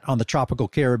set on the tropical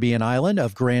Caribbean island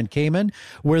of Grand Cayman,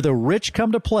 where the rich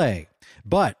come to play.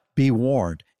 But be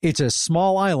warned, it's a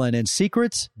small island and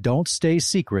secrets don't stay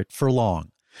secret for long.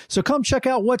 So come check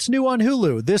out what's new on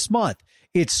Hulu this month.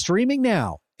 It's streaming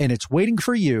now, and it's waiting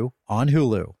for you on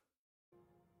Hulu.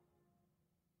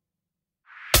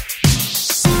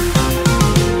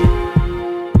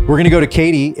 We're going to go to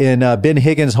Katie in Ben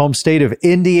Higgins' home state of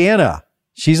Indiana.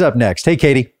 She's up next. Hey,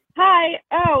 Katie. Hi.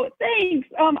 Oh, thanks.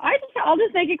 I'll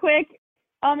just make it quick.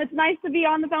 It's nice to be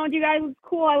on the phone with you guys. It's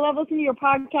cool. I love listening to your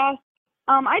podcast.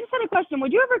 I just had a question.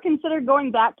 Would you ever consider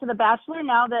going back to The Bachelor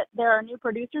now that there are new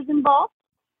producers involved?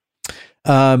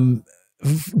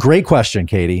 Great question,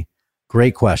 Katie.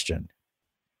 Great question.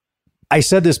 I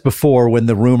said this before when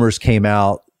the rumors came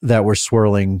out that were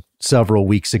swirling several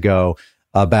weeks ago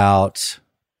about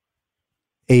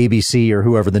ABC or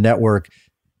whoever, the network,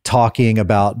 talking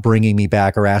about bringing me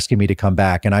back or asking me to come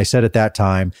back. And I said at that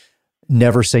time,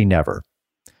 never say never.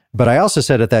 But I also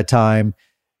said at that time,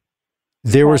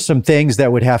 there were some things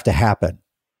that would have to happen.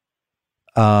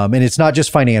 And it's not just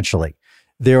financially.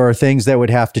 There are things that would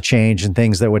have to change and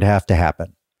things that would have to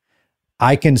happen.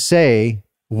 I can say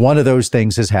one of those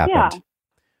things has happened.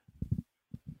 Yeah.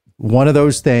 One of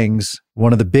those things,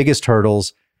 one of the biggest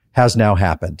hurdles, has now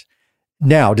happened.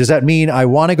 Now, does that mean I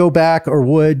want to go back or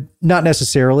would? Not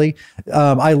necessarily.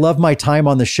 I love my time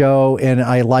on the show and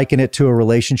I liken it to a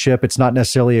relationship. It's not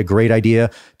necessarily a great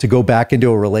idea to go back into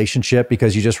a relationship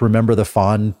because you just remember the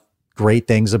fun, great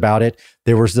things about it.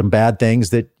 There were some bad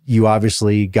things that you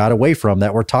obviously got away from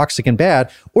that were toxic and bad,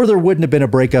 or there wouldn't have been a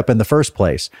breakup in the first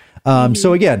place.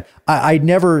 So again, I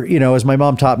never, as my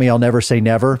mom taught me, I'll never say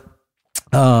never.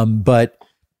 But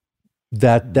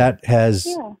that has,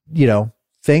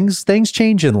 things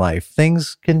change in life.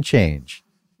 Things can change.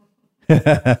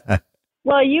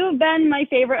 Well, you've been my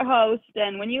favorite host.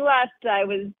 And when you left, I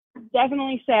was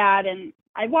definitely sad. And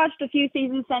I've watched a few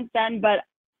seasons since then, but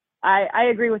I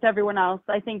agree with everyone else.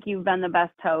 I think you've been the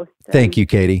best host. Thank you,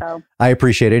 Katie. So, I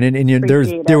appreciate it. And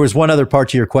there was one other part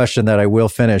to your question that I will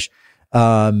finish,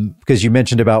 because you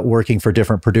mentioned about working for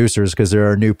different producers because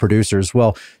there are new producers.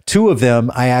 Well, two of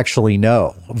them I actually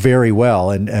know very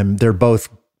well, and they're both,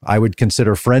 I would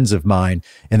consider, friends of mine,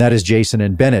 and that is Jason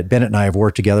and Bennett. Bennett and I have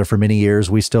worked together for many years.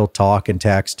 We still talk and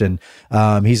text, and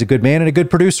he's a good man and a good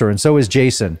producer, and so is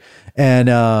Jason.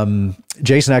 And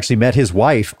Jason actually met his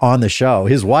wife on the show.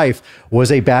 His wife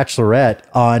was a bachelorette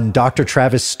on Dr.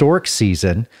 Travis Stork's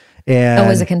season. And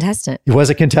was a contestant. He was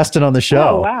a contestant on the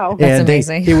show. Oh, wow. That's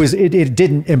amazing. It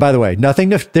didn't, and by the way,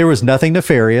 there was nothing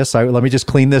nefarious. Let me just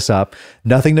clean this up.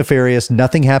 Nothing nefarious.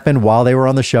 Nothing happened while they were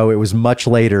on the show. It was much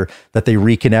later that they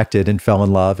reconnected and fell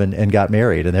in love and got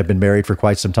married and have been married for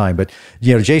quite some time. But,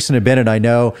 Jason and Bennett, I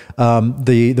know,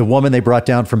 the woman they brought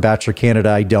down from Bachelor Canada,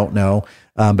 I don't know.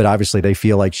 But obviously they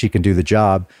feel like she can do the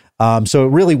job. So it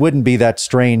really wouldn't be that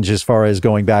strange as far as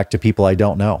going back to people I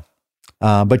don't know.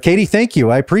 But Katie, thank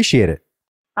you. I appreciate it.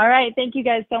 All right. Thank you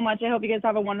guys so much. I hope you guys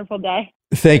have a wonderful day.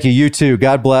 Thank you. You too.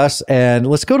 God bless. And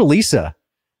let's go to Lisa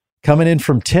coming in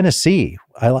from Tennessee.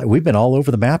 We've been all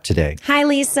over the map today. Hi,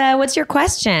 Lisa. What's your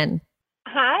question?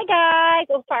 Hi, guys.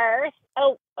 Well, first,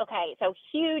 okay. So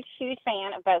huge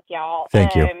fan of both y'all.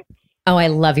 Thank you. I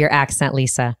love your accent,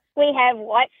 Lisa. We have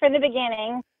watched from the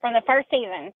beginning, from the first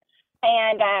season.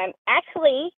 And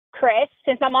actually, Chris,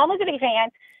 since my mom was a big fan,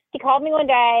 she called me one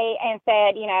day and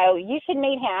said, you should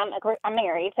meet him. Of course, I'm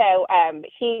married. So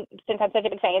since I'm such a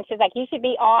big fan, she's like, you should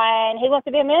be on Who Wants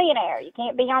to Be a Millionaire? You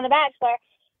can't be on The Bachelor.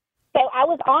 So I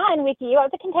was on with you. I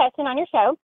was a contestant on your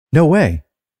show. No way.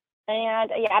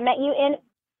 And I met you in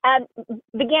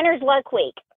Beginner's Luck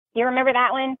Week. Do you remember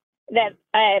that one?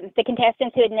 the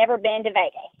contestants who had never been to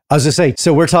Vegas. I was gonna say,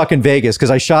 so we're talking Vegas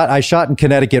because I shot in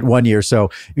Connecticut one year.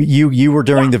 So you were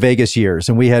during the Vegas years,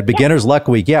 and we had Beginner's Luck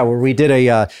Week, where we did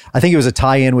I think it was a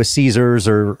tie-in with Caesars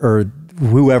or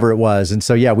whoever it was, and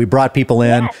so we brought people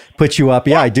in, put you up.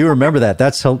 I do remember that.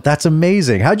 That's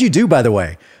amazing. How'd you do, by the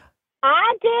way?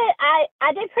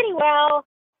 I did pretty well,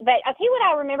 but I'll tell you what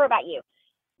I remember about you.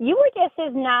 You were just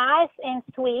as nice and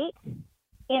sweet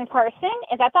in person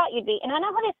as I thought you'd be. And I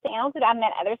know how this sounds, but I've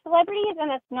met other celebrities, and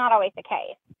that's not always the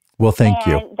case. Well, thank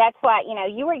you. And that's why,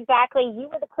 you were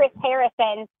the Chris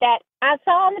Harrison that I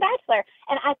saw on The Bachelor.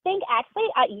 And I think actually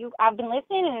I've been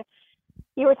listening, and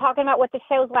you were talking about what the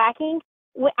show's lacking.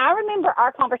 When I remember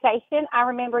our conversation, I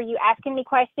remember you asking me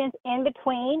questions in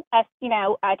between us,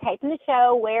 taping the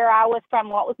show, where I was from,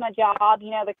 what was my job,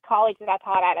 the college that I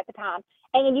taught at the time.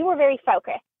 And you were very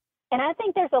focused. And I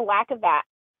think there's a lack of that.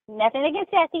 Nothing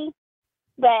against Jesse,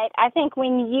 but I think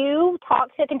when you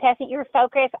talk to a contestant, you're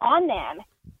focused on them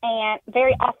and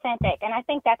very authentic. And I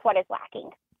think that's what is lacking.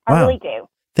 I really do.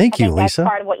 Thank you, Lisa. That's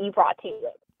part of what you brought to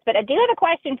it. But I do have a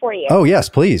question for you. Oh, yes,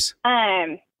 please.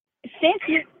 Since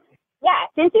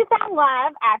you found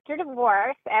love after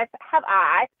divorce, as have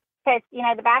I, because,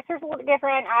 The Bachelor's a little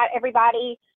different.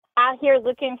 Everybody out here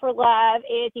looking for love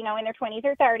is, in their 20s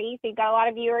or 30s. So you've got a lot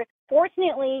of viewers.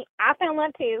 Fortunately, I found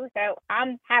love too, so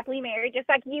I'm happily married, just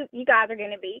like you guys are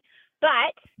going to be.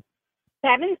 But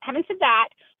having said that,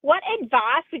 what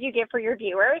advice would you give for your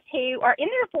viewers who are in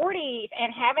their 40s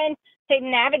and having to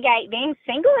navigate being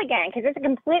single again? Because it's a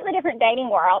completely different dating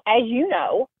world, as you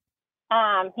know,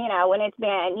 when it's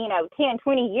been, 10,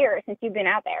 20 years since you've been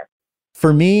out there.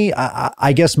 For me,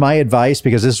 I guess my advice,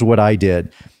 because this is what I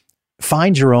did,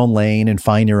 find your own lane and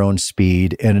find your own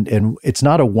speed. And it's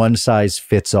not a one size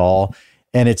fits all.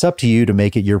 And it's up to you to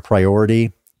make it your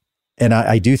priority. And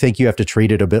I do think you have to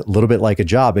treat it a little bit like a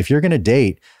job. If you're going to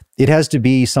date, it has to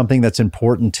be something that's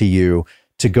important to you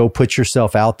to go put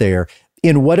yourself out there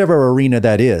in whatever arena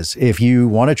that is. If you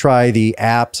want to try the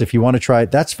apps, if you want to try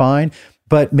it, that's fine.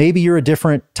 But maybe you're a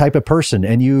different type of person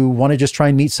and you want to just try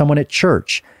and meet someone at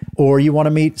church, or you want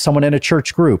to meet someone in a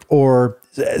church group, or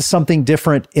something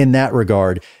different in that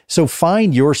regard. So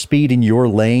find your speed in your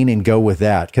lane and go with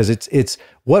that, because it's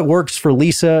what works for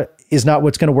Lisa is not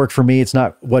what's going to work for me. It's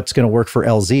not what's going to work for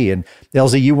LZ. And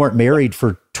LZ, you weren't married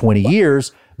for 20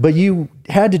 years, but you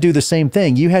had to do the same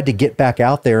thing. You had to get back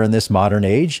out there in this modern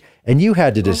age, and you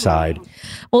had to decide.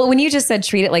 Well, when you just said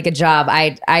treat it like a job,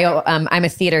 I'm a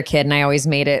theater kid, and I always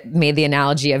made the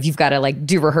analogy of you've got to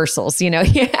do rehearsals.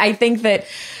 I think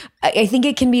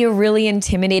it can be a really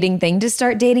intimidating thing to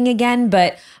start dating again,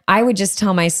 but I would just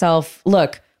tell myself,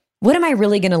 look, what am I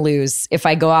really going to lose if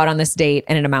I go out on this date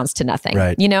and it amounts to nothing?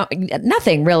 Right.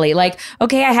 Nothing really.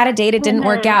 Okay, I had a date, it didn't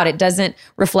work out. It doesn't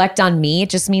reflect on me. It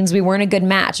just means we weren't a good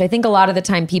match. I think a lot of the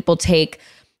time people take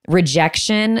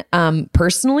rejection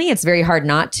personally. It's very hard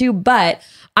not to, but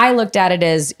I looked at it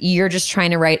as you're just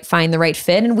trying to find the right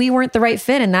fit, and we weren't the right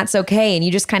fit, and that's okay. And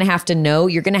you just kind of have to know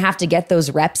you're going to have to get those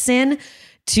reps in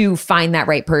to find that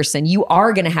right person. You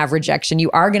are going to have rejection. You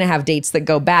are going to have dates that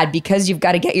go bad because you've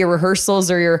got to get your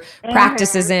rehearsals or your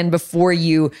practices in before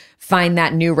you find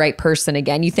that new right person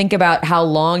again. You think about how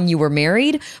long you were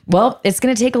married. Well, it's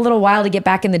going to take a little while to get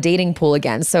back in the dating pool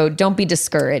again. So don't be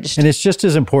discouraged. And it's just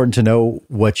as important to know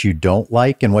what you don't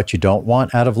like and what you don't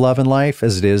want out of love and life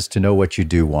as it is to know what you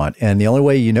do want. And the only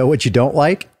way you know what you don't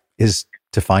like is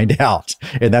to find out.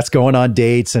 And that's going on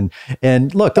dates.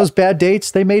 And look, those bad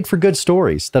dates, they made for good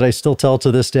stories that I still tell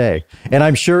to this day. And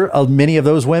I'm sure many of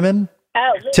those women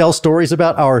tell stories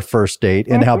about our first date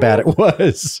and how bad it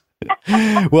was.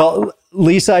 Well,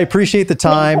 Lisa, I appreciate the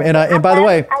time. And by the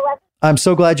way, I'm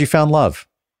so glad you found love.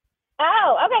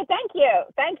 Oh, okay. Thank you.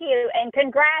 Thank you. And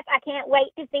congrats. I can't wait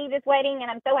to see this wedding. And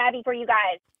I'm so happy for you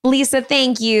guys. Lisa,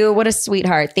 thank you. What a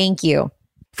sweetheart. Thank you.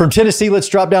 From Tennessee, let's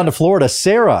drop down to Florida.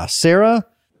 Sarah.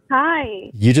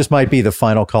 Hi. You just might be the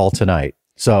final call tonight.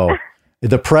 So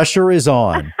the pressure is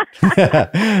on.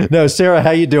 No, Sarah,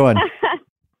 how you doing?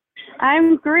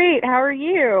 I'm great. How are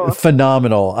you?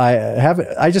 Phenomenal.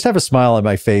 I just have a smile on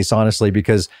my face, honestly,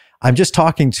 because I'm just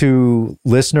talking to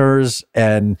listeners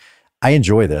and I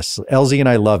enjoy this. LZ and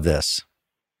I love this.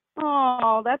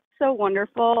 Oh, that's so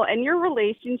wonderful. And your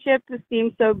relationship just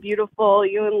seems so beautiful.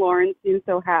 You and Lauren seem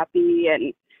so happy,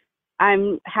 and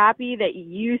I'm happy that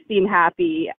you seem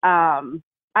happy.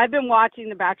 I've been watching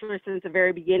The Bachelor since the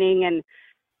very beginning, and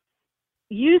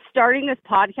you starting this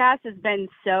podcast has been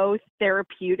so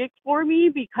therapeutic for me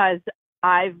because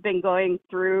I've been going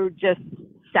through just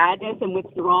sadness and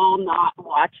withdrawal not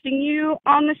watching you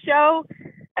on the show,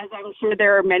 as I'm sure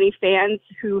there are many fans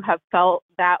who have felt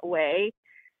that way.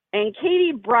 And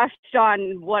Katie brushed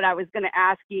on what I was going to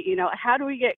ask you, you know, how do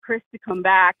we get Chris to come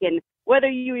back? And whether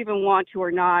you even want to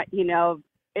or not, you know,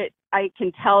 I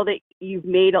can tell that you've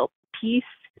made a peace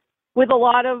with a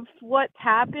lot of what's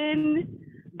happened.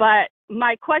 But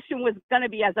my question was going to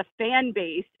be, as a fan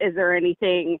base, is there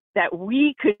anything that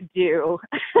we could do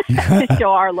to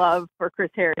show our love for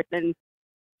Chris Harrison?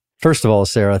 First of all,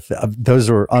 Sarah, those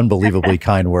were unbelievably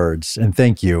kind words, and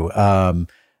thank you.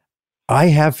 I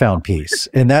have found peace,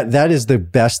 and that is the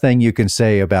best thing you can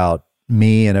say about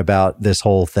me and about this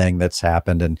whole thing that's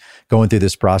happened and going through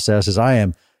this process is I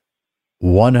am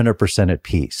 100% at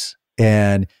peace.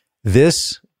 And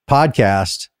this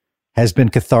podcast has been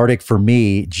cathartic for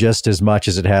me just as much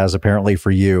as it has apparently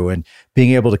for you, and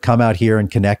being able to come out here and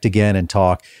connect again and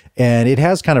talk. And it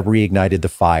has kind of reignited the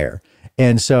fire.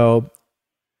 And so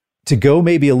to go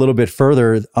maybe a little bit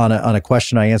further on a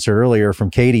question I answered earlier from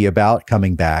Katie about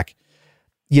coming back,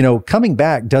 you know, coming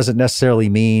back doesn't necessarily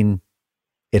mean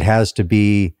it has to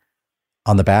be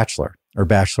on The Bachelor or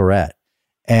Bachelorette.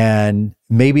 And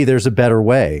maybe there's a better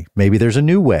way. Maybe there's a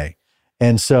new way.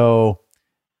 And so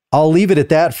I'll leave it at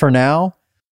that for now.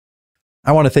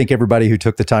 I want to thank everybody who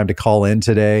took the time to call in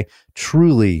today.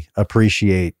 Truly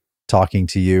appreciate talking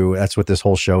to you. That's what this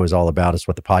whole show is all about. It's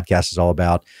what the podcast is all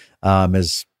about.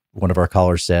 As one of our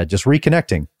callers said, just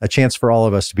reconnecting, a chance for all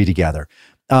of us to be together.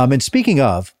 And speaking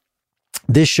of,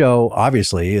 this show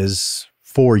obviously is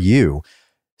for you.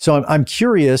 So I'm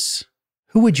curious,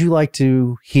 who would you like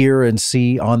to hear and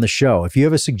see on the show? If you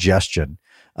have a suggestion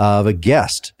of a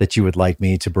guest that you would like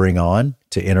me to bring on,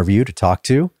 to interview, to talk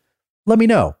to, let me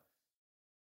know.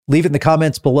 Leave it in the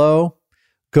comments below.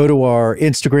 Go to our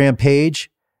Instagram page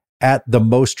at the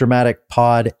most dramatic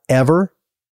pod ever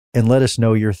and let us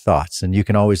know your thoughts. And you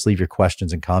can always leave your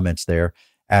questions and comments there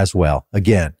as well.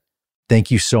 Again,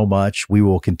 thank you so much. We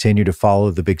will continue to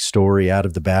follow the big story out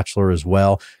of The Bachelor as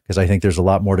well, because I think there's a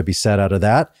lot more to be said out of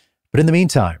that. But in the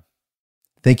meantime,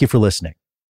 thank you for listening.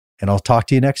 And I'll talk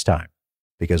to you next time,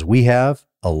 because we have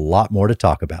a lot more to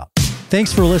talk about.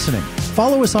 Thanks for listening.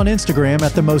 Follow us on Instagram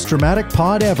at the most dramatic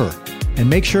pod ever. And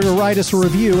make sure to write us a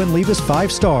review and leave us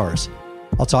 5 stars.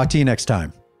 I'll talk to you next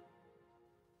time.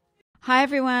 Hi,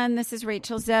 everyone. This is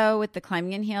Rachel Zoe with the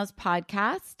Climbing in Heels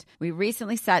podcast. We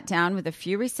recently sat down with a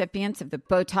few recipients of the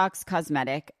Botox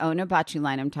Cosmetic,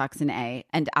 Onabotulinum Toxin A,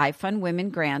 and iFund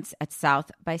Women grants at South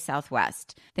by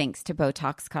Southwest, thanks to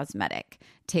Botox Cosmetic.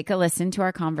 Take a listen to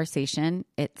our conversation.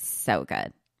 It's so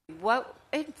good. What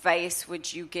advice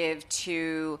would you give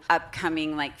to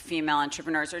upcoming female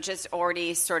entrepreneurs, or just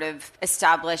already sort of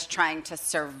established, trying to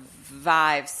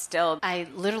survive still? I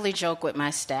literally joke with my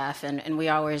staff, and we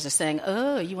always are saying,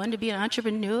 oh, you want to be an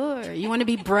entrepreneur? You want to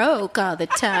be broke all the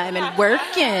time and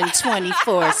working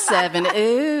 24/7?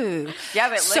 Ooh. Yeah,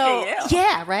 but look at you.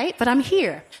 Yeah, right? But I'm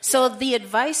here. So the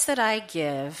advice that I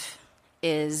give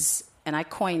is, and I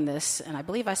coined this, and I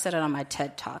believe I said it on my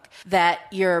TED Talk, that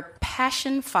your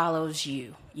passion follows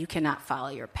you. You cannot follow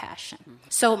your passion. Mm-hmm.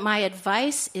 So my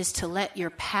advice is to let your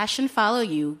passion follow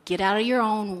you, get out of your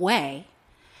own way,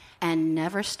 and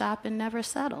never stop and never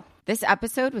settle. This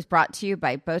episode was brought to you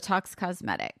by Botox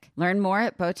Cosmetic. Learn more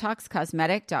at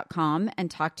BotoxCosmetic.com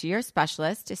and talk to your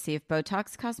specialist to see if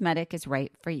Botox Cosmetic is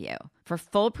right for you. For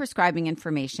full prescribing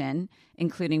information,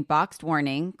 including boxed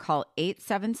warning, call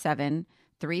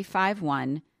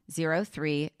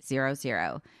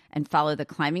 877-351-0300 and follow the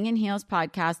Climbing in Heels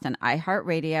podcast on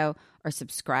iHeartRadio or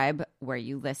subscribe where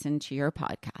you listen to your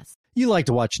podcast. You like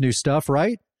to watch new stuff,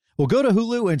 right? Well, go to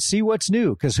Hulu and see what's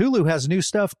new, because Hulu has new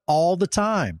stuff all the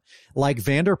time, like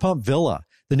Vanderpump Villa,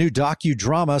 the new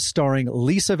docudrama starring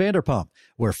Lisa Vanderpump,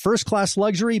 where first-class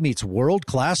luxury meets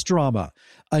world-class drama.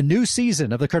 A new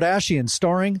season of The Kardashians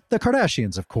starring The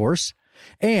Kardashians, of course.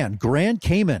 And Grand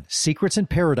Cayman, Secrets in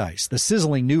Paradise, the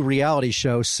sizzling new reality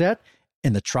show set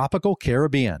in the tropical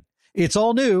Caribbean. It's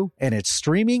all new, and it's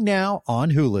streaming now on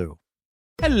Hulu.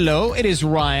 Hello, it is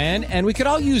Ryan, and we could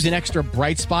all use an extra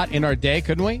bright spot in our day,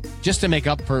 couldn't we? Just to make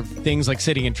up for things like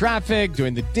sitting in traffic,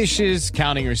 doing the dishes,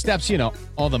 counting your steps,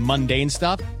 all the mundane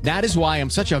stuff. That is why I'm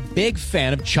such a big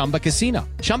fan of Chumba Casino.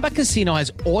 Chumba Casino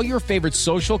has all your favorite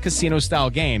social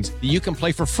casino-style games that you can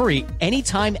play for free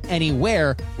anytime,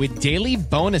 anywhere with daily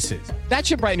bonuses. That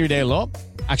should brighten your day a little.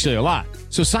 Actually, a lot.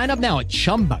 So sign up now at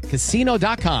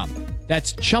ChumbaCasino.com.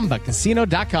 That's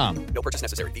ChumbaCasino.com. No purchase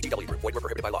necessary. VGW Group. Void where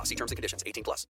prohibited by law. See terms and conditions. 18+.